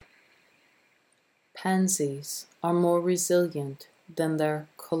Pansies are more resilient than their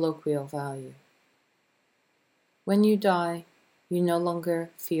colloquial value. When you die, you no longer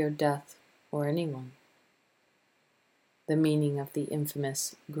fear death or anyone. The meaning of the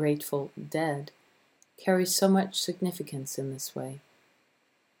infamous Grateful Dead carries so much significance in this way.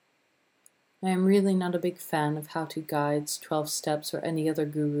 I am really not a big fan of how-to guides, 12 steps, or any other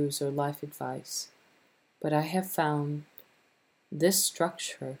gurus or life advice, but I have found this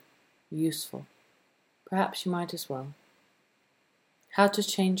structure useful. Perhaps you might as well. How to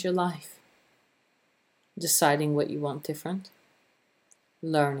change your life. Deciding what you want different.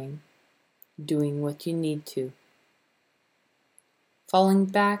 Learning. Doing what you need to. Falling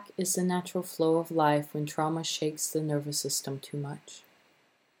back is the natural flow of life when trauma shakes the nervous system too much.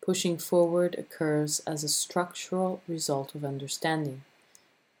 Pushing forward occurs as a structural result of understanding.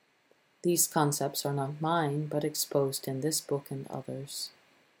 These concepts are not mine, but exposed in this book and others.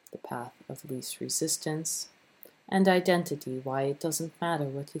 The Path of Least Resistance, and Identity, Why It Doesn't Matter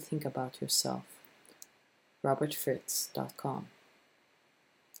What You Think About Yourself. robertfritz.com.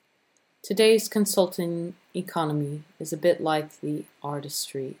 Today's consulting economy is a bit like the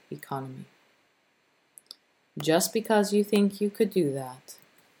artistry economy. Just because you think you could do that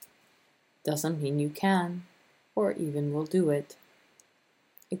doesn't mean you can, or even will do it.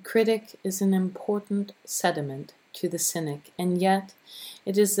 A critic is an important sediment to the cynic, and yet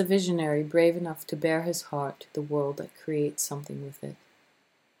it is the visionary brave enough to bare his heart to the world that creates something with it.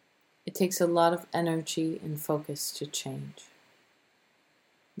 It takes a lot of energy and focus to change.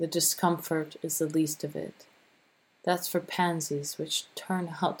 The discomfort is the least of it. That's for pansies, which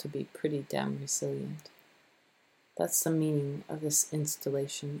turn out to be pretty damn resilient. That's the meaning of this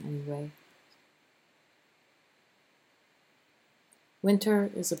installation, anyway. Winter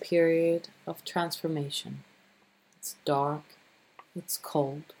is a period of transformation. It's dark, it's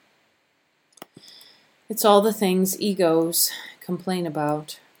cold. It's all the things egos complain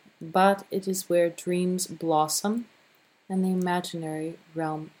about, but it is where dreams blossom and the imaginary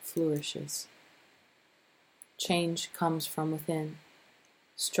realm flourishes. Change comes from within.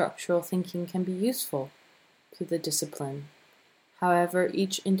 Structural thinking can be useful to the discipline. However,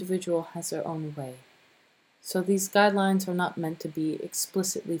 each individual has their own way. So these guidelines are not meant to be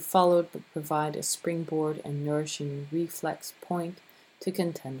explicitly followed, but provide a springboard and nourishing reflex point to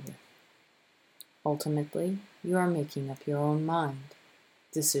contend with. Ultimately, you are making up your own mind,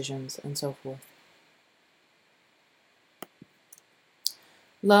 decisions, and so forth.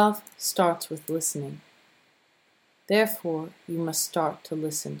 Love starts with listening. Therefore, you must start to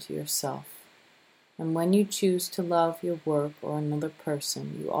listen to yourself. And when you choose to love your work or another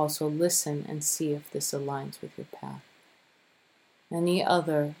person, you also listen and see if this aligns with your path. Any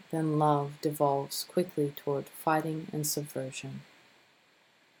other than love devolves quickly toward fighting and subversion.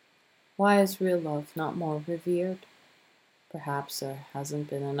 Why is real love not more revered? Perhaps there hasn't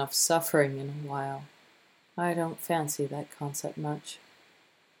been enough suffering in a while. I don't fancy that concept much.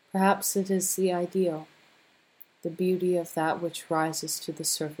 Perhaps it is the ideal, the beauty of that which rises to the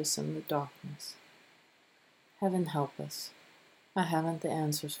surface in the darkness. Heaven help us. I haven't the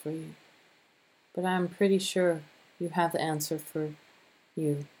answers for you, but I am pretty sure you have the answer for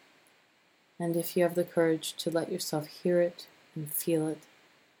you. And if you have the courage to let yourself hear it and feel it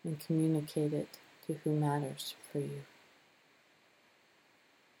and communicate it to who matters for you.